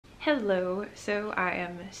Hello, so I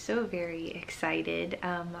am so very excited.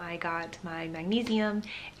 I got my magnesium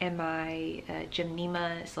and my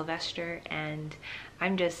Gymnema Sylvester, and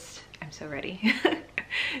I'm so ready.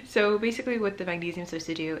 So basically what the magnesium is supposed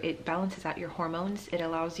to do, it balances out your hormones. It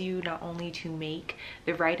allows you not only to make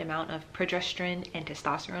the right amount of progesterone and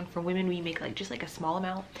testosterone. For women, we make just like a small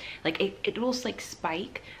amount. Like it will like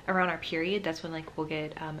spike around our period. That's when like we'll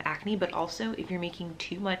get acne. But also if you're making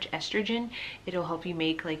too much estrogen, it'll help you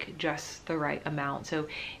make like just the right amount. So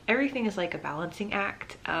everything is like a balancing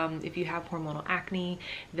act. If you have hormonal acne,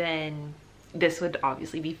 then this would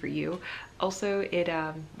obviously be for you. Also, it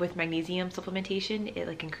with magnesium supplementation, it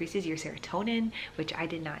like increases your serotonin, which I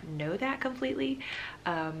did not know that completely.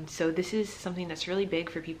 So this is something that's really big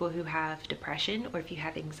for people who have depression, or if you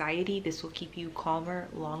have anxiety. This will keep you calmer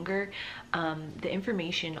longer. The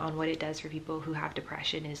information on what it does for people who have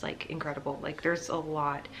depression is like incredible. Like there's a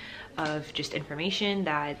lot of just information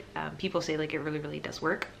that people say like it really does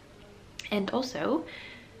work. And also,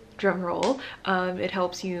 drum roll, it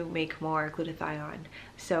helps you make more glutathione.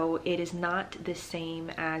 So it is not the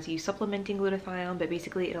same as you supplementing glutathione, but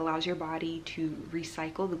basically it allows your body to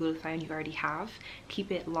recycle the glutathione you already have,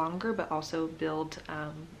 keep it longer, but also build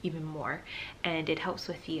even more. And it helps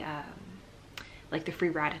with the like the free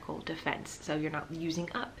radical defense, so you're not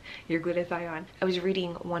using up your glutathione. I was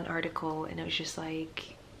reading one article and it was just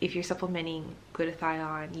like, if you're supplementing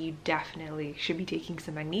glutathione, you definitely should be taking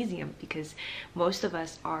some magnesium, because most of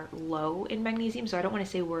us are low in magnesium. So I don't want to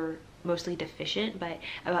say we're mostly deficient, but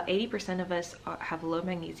about 80% of us have low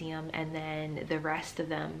magnesium, and then the rest of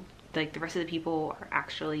them, like the rest of the people, are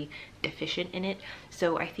actually deficient in it.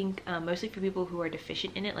 So I think mostly for people who are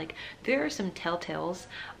deficient in it, like there are some telltales.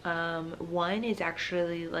 One is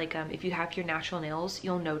actually like if you have your natural nails,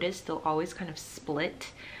 you'll notice they'll always kind of split.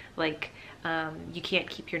 Like you can't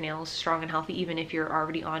keep your nails strong and healthy even if you're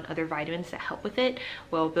already on other vitamins that help with it.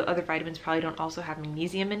 Well, the other vitamins probably don't also have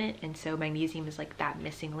magnesium in it, and so magnesium is like that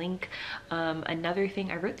missing link. Another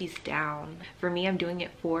thing, I wrote these down. For me, I'm doing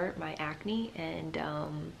it for my acne, and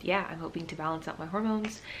yeah, I'm hoping to balance out my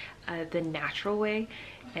hormones the natural way.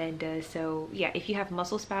 And so yeah, if you have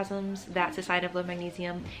muscle spasms, that's a sign of low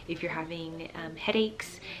magnesium. If you're having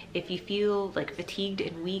headaches, if you feel like fatigued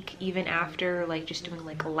and weak even after like just doing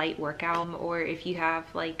like a light workout, or if you have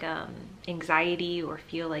like anxiety or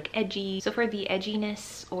feel like edgy. So for the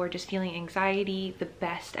edginess or just feeling anxiety, the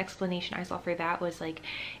best explanation I saw for that was like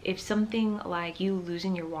if something like you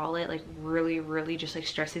losing your wallet like really just like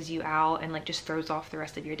stresses you out and like just throws off the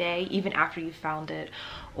rest of your day even after you found it.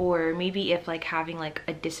 Or maybe if like having like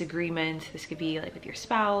a disagreement, this could be like with your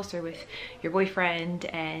spouse or with your boyfriend,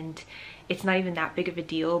 and it's not even that big of a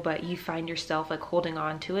deal, but you find yourself like holding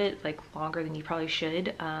on to it like longer than you probably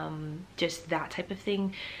should. Just that type of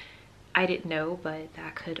thing. I didn't know, but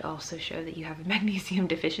that could also show that you have a magnesium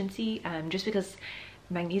deficiency, just because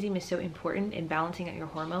magnesium is so important in balancing out your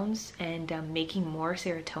hormones and making more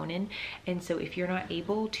serotonin. And so if you're not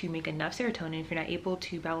able to make enough serotonin, if you're not able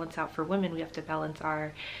to balance out, for women, we have to balance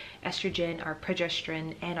our estrogen, our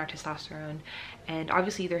progesterone, and our testosterone. And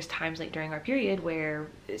obviously there's times like during our period where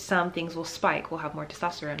some things will spike. We'll have more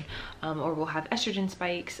testosterone, or we'll have estrogen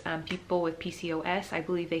spikes. People with PCOS, I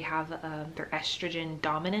believe they have their estrogen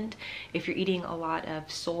dominant. If you're eating a lot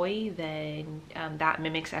of soy, then that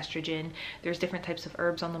mimics estrogen. There's different types of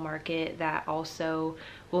herbs on the market that also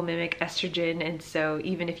will mimic estrogen, and so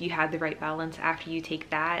even if you had the right balance after you take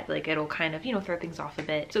that, like it'll kind of, you know, throw things off a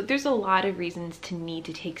bit. So there's a lot of reasons to need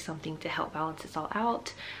to take something to help balance this all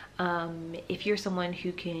out. If you're someone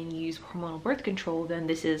who can use hormonal birth control, then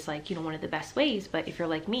this is like, you know, one of the best ways. But if you're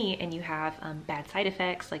like me and you have bad side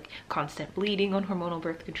effects like constant bleeding on hormonal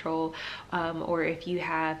birth control, or if you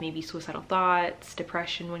have maybe suicidal thoughts,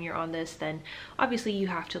 depression when you're on this, then obviously you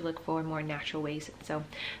have to look for more natural ways. So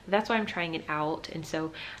that's why I'm trying it out. And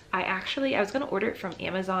so I was gonna order it from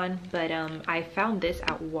Amazon, but I found this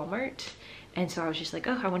at Walmart. And so I was just like,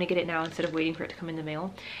 oh, I want to get it now instead of waiting for it to come in the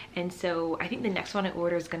mail. And so I think the next one I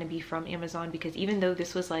order is going to be from Amazon, because even though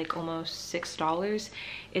this was like almost $6,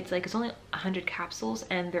 it's like, it's only 100 capsules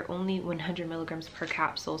and they're only 100 milligrams per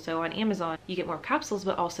capsule. So on Amazon, you get more capsules,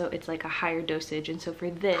 but also it's like a higher dosage. And so for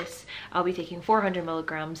this, I'll be taking 400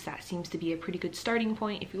 milligrams. That seems to be a pretty good starting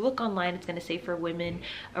point. If you look online, it's going to say for women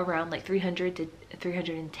around like 300 to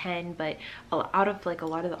 310, but out of like a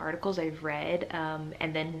lot of the articles I've read,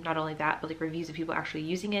 and then not only that, but like reviews of people actually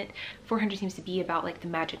using it, 400 seems to be about like the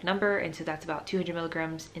magic number. And so that's about 200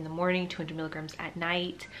 milligrams in the morning, 200 milligrams at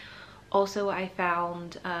night. Also, I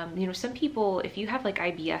found, you know, some people, if you have like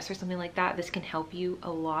IBS or something like that, this can help you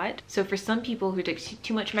a lot. So for some people who take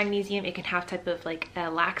too much magnesium, it can have type of like a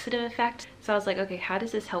laxative effect. So I was like, okay, how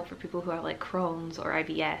does this help for people who have like Crohn's or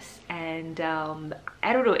IBS? And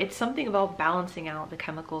I don't know, it's something about balancing out the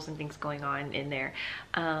chemicals and things going on in there,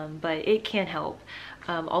 but it can help.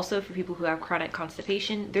 Also for people who have chronic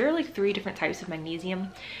constipation, there are like 3 different types of magnesium.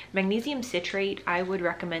 Magnesium citrate, I would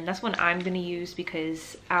recommend, that's one I'm going to use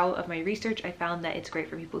because out of my research I found that it's great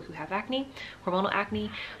for people who have acne, hormonal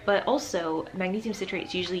acne, but also magnesium citrate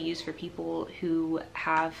is usually used for people who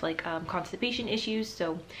have like constipation issues.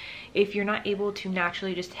 So if you're not able to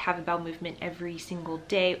naturally just have a bowel movement every single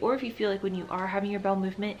day, or if you feel like when you are having your bowel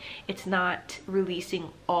movement it's not releasing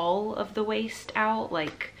all of the waste out,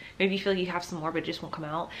 like maybe you feel like you have some more but it just won't come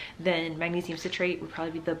out, then magnesium citrate would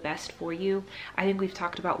probably be the best for you. I think we've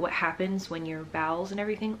talked about what happens when your bowels and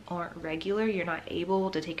everything aren't regular, you're not able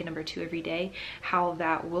to take a number 2 every day, how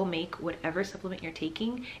that will make whatever supplement you're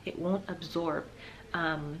taking, it won't absorb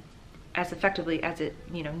as effectively as it,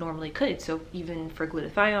 you know, normally could. So even for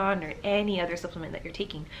glutathione or any other supplement that you're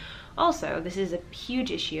taking. Also, this is a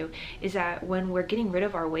huge issue, is that when we're getting rid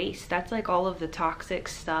of our waste, that's like all of the toxic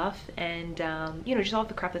stuff and you know, just all of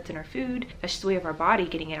the crap that's in our food. That's just the way of our body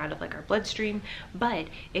getting it out of like our bloodstream. But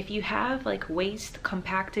if you have like waste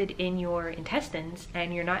compacted in your intestines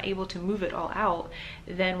and you're not able to move it all out,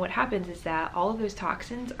 then what happens is that all of those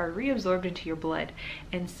toxins are reabsorbed into your blood.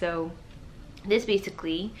 And so this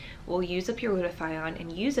basically will use up your glutathione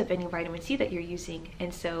and use up any vitamin C that you're using.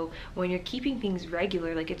 And so when you're keeping things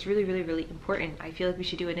regular, like it's really, really, really important. I feel like we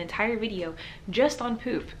should do an entire video just on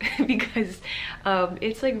poop because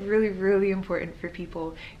it's like really, really important for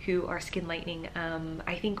people who are skin lightening.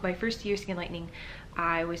 I think my first year skin lightening,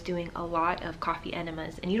 I was doing a lot of coffee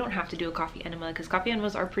enemas, and you don't have to do a coffee enema because coffee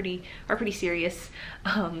enemas are pretty serious.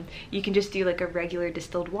 You can just do like a regular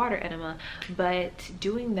distilled water enema, but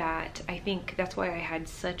doing that, I think that's why I had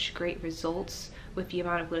such great results with the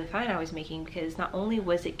amount of glutathione I was making, because not only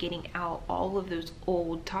was it getting out all of those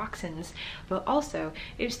old toxins, but also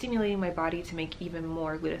it was stimulating my body to make even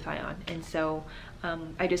more glutathione. And so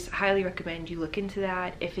I just highly recommend you look into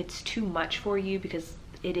that if it's too much for you, because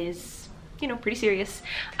it is, you know, pretty serious.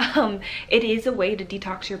 It is a way to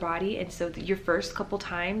detox your body, and so your first couple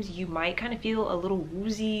times you might kind of feel a little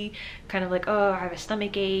woozy, kind of like, oh, I have a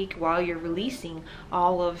stomach ache, while you're releasing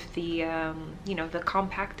all of the you know, the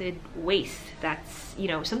compacted waste that's, you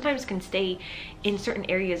know, sometimes can stay in certain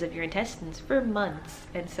areas of your intestines for months.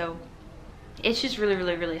 And so it's just really,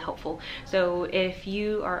 really, really helpful. So if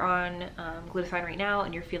you are on glutathione right now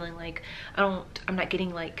and you're feeling like I'm not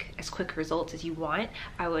getting like as quick results as you want,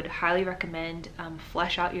 I would highly recommend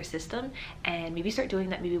flush out your system and maybe start doing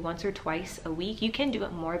that maybe once or twice a week. You can do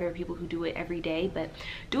it more. There are people who do it every day, but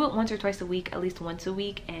do it once or twice a week, at least once a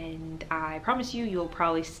week, and I promise you, you'll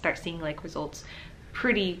probably start seeing like results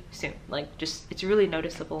pretty soon. Like, just, it's really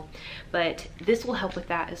noticeable. But this will help with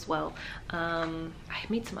that as well. I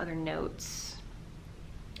made some other notes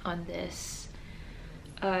on this.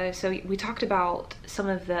 So we talked about some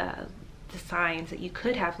of the signs that you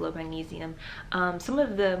could have low magnesium. Some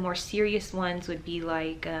of the more serious ones would be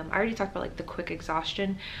like, I already talked about like the quick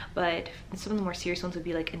exhaustion, but some of the more serious ones would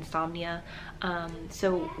be like insomnia.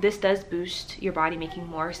 So this does boost your body making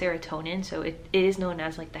more serotonin, so it is known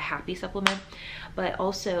as like the happy supplement, but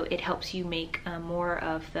also it helps you make more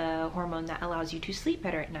of the hormone that allows you to sleep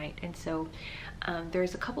better at night. And so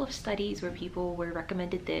there's a couple of studies where people were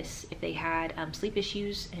recommended this if they had sleep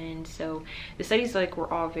issues, and so the studies like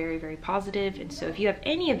were all very, very positive. And so if you have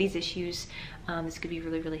any of these issues, this could be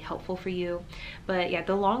really, really helpful for you. But yeah,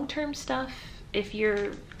 the long-term stuff, if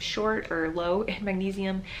you're short or low in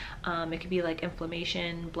magnesium, it could be like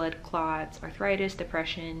inflammation, blood clots, arthritis,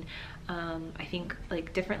 depression, I think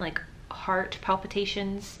like different like heart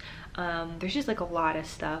palpitations. There's just like a lot of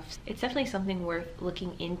stuff. It's definitely something worth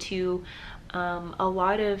looking into. A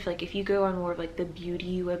lot of like, if you go on more of like the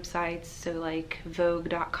beauty websites, so like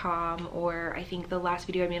vogue.com, or I think the last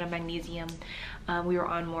video I made on magnesium, we were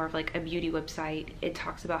on more of like a beauty website. It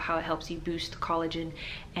talks about how it helps you boost collagen,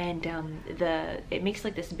 and it makes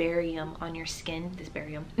like this barium on your skin, this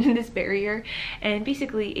barrier, and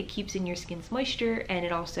basically it keeps in your skin's moisture, and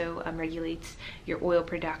it also regulates your oil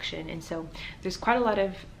production. And so there's quite a lot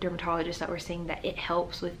of dermatologists that were saying that it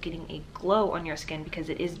helps with getting a glow on your skin because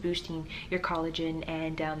it is boosting your collagen,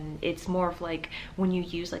 and it's more of like when you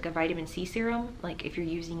use like a vitamin C serum, like if you're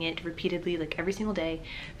using it repeatedly, like every single day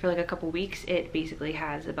for like a couple weeks, it basically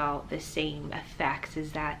has about the same effects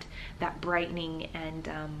as that brightening and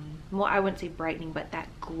well, I wouldn't say brightening, but that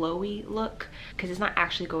glowy look, because it's not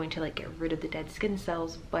actually going to like get rid of the dead skin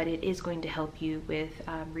cells, but it is going to help you with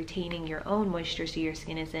retaining your own moisture so your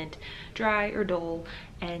skin isn't dry or dull.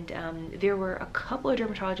 And there were a couple of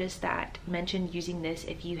dermatologists that mentioned using this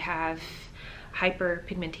if you have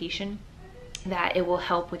hyperpigmentation, that it will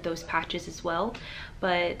help with those patches as well.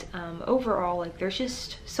 But overall, like, there's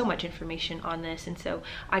just so much information on this, and so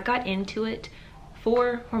I got into it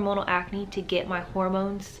for hormonal acne to get my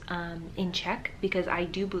hormones in check, because I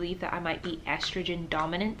do believe that I might be estrogen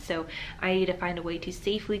dominant, so I need to find a way to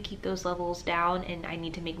safely keep those levels down, and I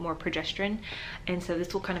need to make more progesterone, and so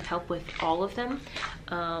this will kind of help with all of them.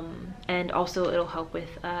 And also it'll help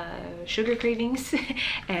with sugar cravings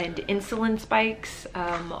and insulin spikes,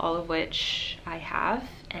 all of which I have,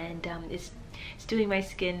 and it's doing my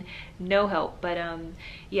skin no help. But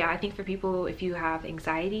yeah, I think for people, if you have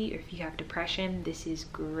anxiety or if you have depression, this is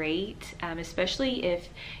great, especially if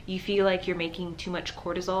you feel like you're making too much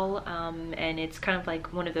cortisol, and it's kind of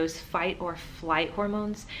like one of those fight or flight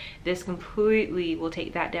hormones. This completely will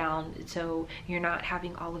take that down, so you're not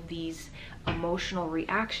having all of these emotional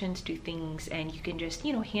reactions to things, and you can just,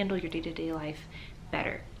 you know, handle your day-to-day life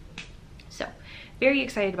better. So very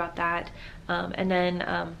excited about that. And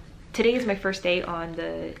then today is my first day on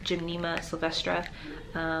the Gymnema Sylvestra.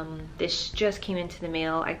 This just came into the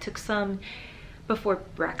mail. I took some before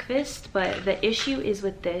breakfast, but the issue is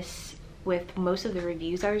with this, with most of the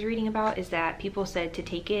reviews I was reading about, is that people said to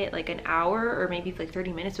take it like an hour or maybe like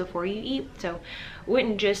 30 minutes before you eat. So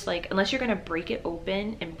wouldn't just like, unless you're gonna break it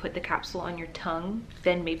open and put the capsule on your tongue,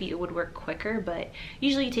 then maybe it would work quicker. But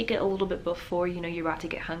usually you take it a little bit before, you know, you're about to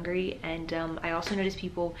get hungry. And I also noticed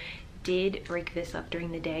people did break this up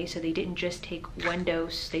during the day, so they didn't just take one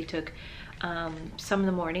dose, they took some in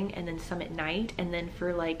the morning and then some at night. And then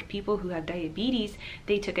for like people who have diabetes,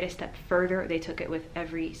 they took it a step further, they took it with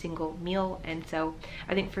every single meal. And so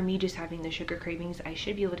I think for me, just having the sugar cravings, I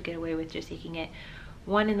should be able to get away with just taking it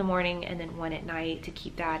one in the morning and then one at night to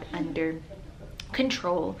keep that under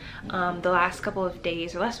control. The last couple of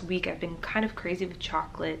days, or last week, I've been kind of crazy with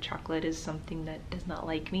chocolate. Chocolate is something that does not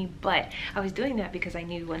like me, but I was doing that because I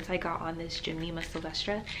knew once I got on this Gymnema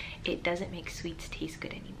Sylvestra, it doesn't make sweets taste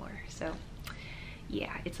good anymore. So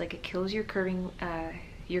yeah, it's like it kills your craving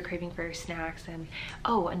for snacks. And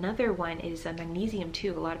oh, another one is magnesium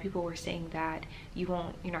too. A lot of people were saying that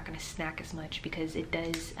you're not going to snack as much because it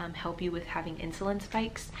does help you with having insulin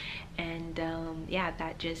spikes, and yeah,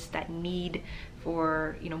 that need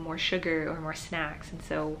for, you know, more sugar or more snacks. And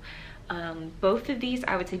so both of these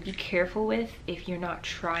I would say be careful with if you're not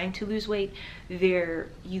trying to lose weight.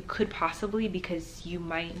 You could possibly, because you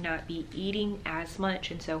might not be eating as much,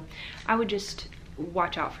 and so I would just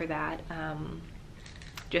watch out for that.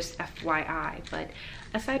 Just FYI. But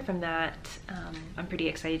aside from that, I'm pretty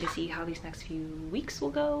excited to see how these next few weeks will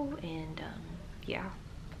go, and yeah,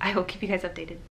 I will keep you guys updated.